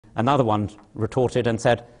another one retorted and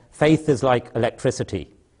said, faith is like electricity.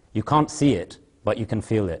 You can't see it, but you can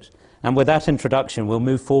feel it. And with that introduction, we'll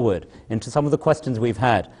move forward into some of the questions we've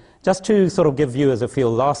had. Just to sort of give viewers a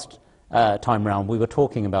feel, last time round, we were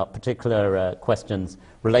talking about particular questions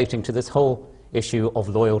relating to this whole issue of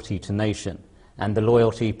loyalty to nation, and the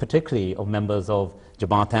loyalty particularly of members of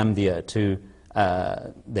Jamaat Ahmadiyya to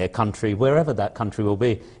their country, wherever that country will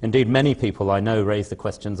be. Indeed, many people I know raise the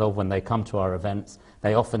questions of when they come to our events,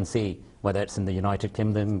 they often see, whether it's in the United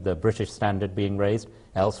Kingdom, the British standard being raised,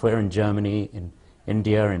 elsewhere in Germany, in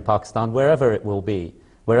India, in Pakistan, wherever it will be,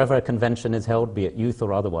 wherever a convention is held, be it youth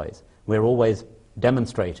or otherwise, we're always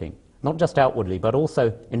demonstrating, not just outwardly, but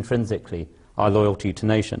also intrinsically, our loyalty to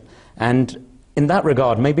nation. And in that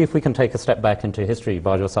regard, maybe if we can take a step back into history,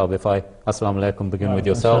 Bajo Sahib, if I, Assalamu alaikum, begin with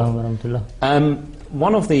yourself.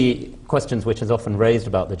 One of the questions which is often raised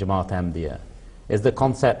about the Jamaat Ahmadiyya is the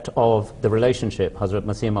concept of the relationship Hazrat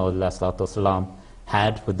Masih Maud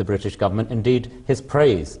had with the British government, indeed his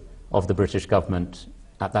praise of the British government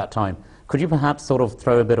at that time. Could you perhaps sort of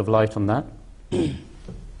throw a bit of light on that?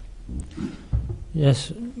 Yes,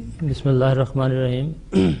 Bismillah ar-Rahman ar-Rahim.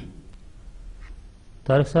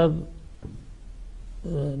 Tariq Sahib,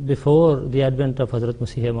 before the advent of Hazrat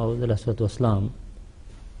Masih Maud,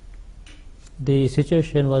 the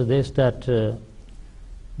situation was this, that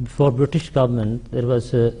before British government there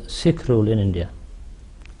was a Sikh rule in India,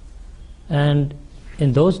 and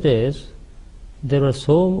in those days there were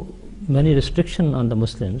so many restrictions on the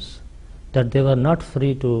Muslims that they were not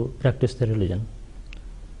free to practice their religion.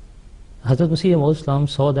 Hazrat Masih Maud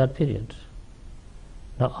saw that period.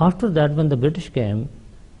 Now after that, when the British came,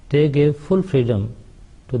 they gave full freedom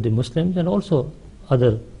to the Muslims and also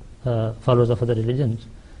other followers of other religions,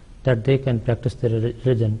 that they can practice their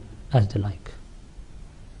religion as they like.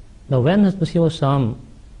 Now when Hazrat Masih Maud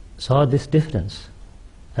saw this difference,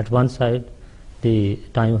 at one side the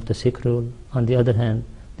time of the Sikh rule, on the other hand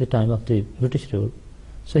the time of the British rule,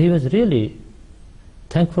 so he was really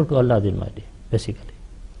thankful to Allah the Almighty, basically,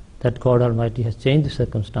 that God Almighty has changed the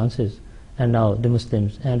circumstances and now the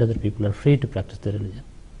Muslims and other people are free to practice their religion.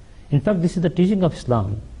 In fact, this is the teaching of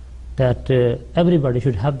Islam, that everybody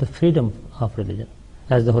should have the freedom of religion.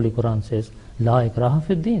 As the Holy Quran says, La ikraha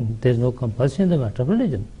fi din, there is no compulsion in the matter of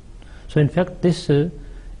religion. So in fact, this is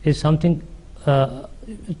something,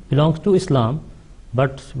 it belongs to Islam,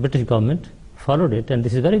 but British government followed it, and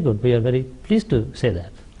this is very good. We are very pleased to say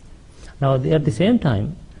that. Now at the same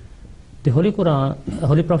time, the Holy Quran,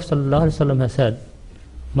 Holy Prophet ﷺ has said,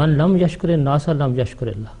 Man lam yashkurin nasa lam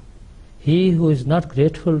yashkurillah. He who is not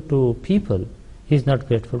grateful to people, he is not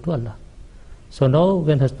grateful to Allah. So now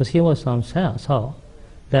when Hazrat Masih saw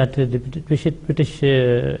that the British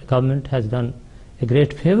government has done a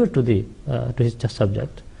great favor to his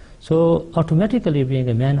subject, so automatically, being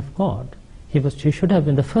a man of God, he should have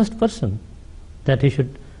been the first person that he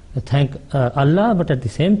should thank Allah, but at the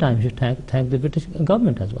same time he should thank the British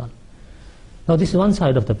government as well. Now this is one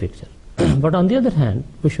side of the picture. But on the other hand,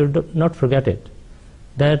 we should not forget it,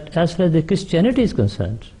 that as far as the Christianity is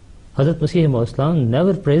concerned, Hazrat Masih Maud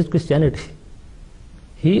never praised Christianity.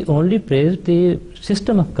 He only praised the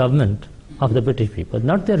system of government of the British people,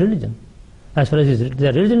 not their religion. As far as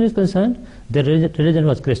their religion is concerned, their religion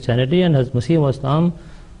was Christianity, and Hazrat Masih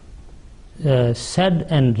Maud said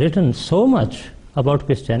and written so much about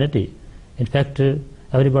Christianity. In fact,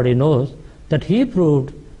 everybody knows that he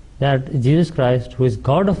proved that Jesus Christ, who is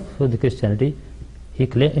God of the Christianity, he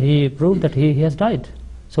proved that he has died.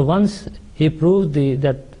 So once he proved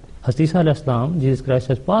that Hazrat Isa alayhi salam, Jesus Christ,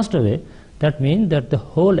 has passed away, that means that the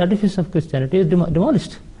whole edifice of Christianity is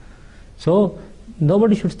demolished. So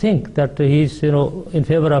nobody should think that he is in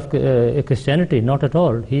favor of Christianity. Not at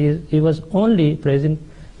all. He was only praising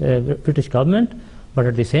British government, but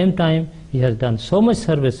at the same time he has done so much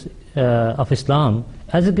service of Islam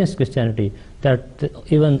as against Christianity that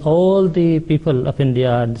even all the people of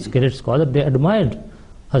India and great scholars, they admired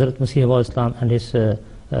Hazrat Masih Maud and his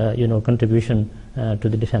contribution to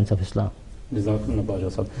the defense of Islam. As Bajo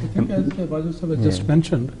Sahib just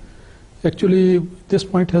mentioned, actually this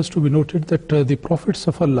point has to be noted that the prophets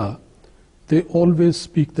of Allah, they always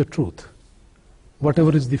speak the truth.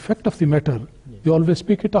 Whatever is the fact of the matter, they always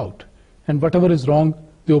speak it out, and whatever is wrong,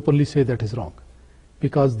 they openly say that is wrong,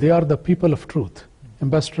 because they are the people of truth,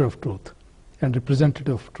 ambassador of truth and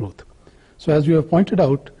representative of truth. So as you have pointed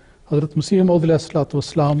out, Hazrat Masih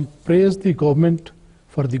Maud praised the government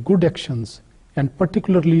for the good actions, and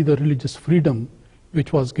particularly the religious freedom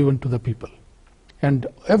which was given to the people. And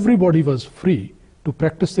everybody was free to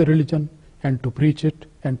practice their religion and to preach it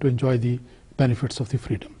and to enjoy the benefits of the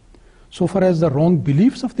freedom. So far as the wrong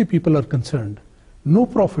beliefs of the people are concerned, No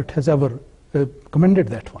prophet has ever commended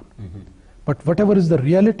that one. But whatever is the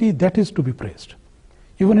reality, that is to be praised.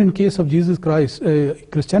 Even in case of Jesus Christ,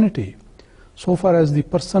 Christianity, so far as the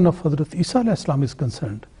person of Hazrat Isa alayhi salam is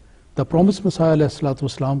concerned, the promised Messiah alayhi salatu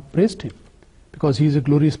wasalam praised him because he is a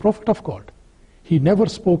glorious prophet of God. He never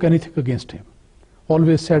spoke anything against him.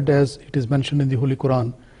 Always said, as it is mentioned in the Holy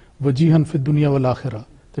Quran, wajihan fid dunya wal akhirah,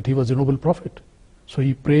 that he was a noble prophet. So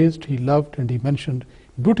he praised, he loved, and he mentioned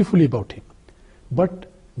beautifully about him.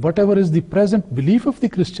 But whatever is the present belief of the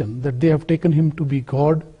Christian, that they have taken him to be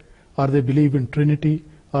God, or they believe in Trinity,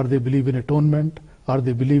 or they believe in atonement, or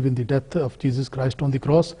they believe in the death of Jesus Christ on the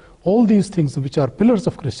cross, all these things which are pillars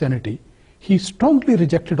of Christianity, he strongly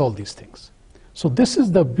rejected all these things. So this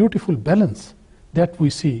is the beautiful balance that we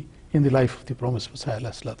see in the life of the promised Messiah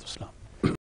alayhi salatu wasalam.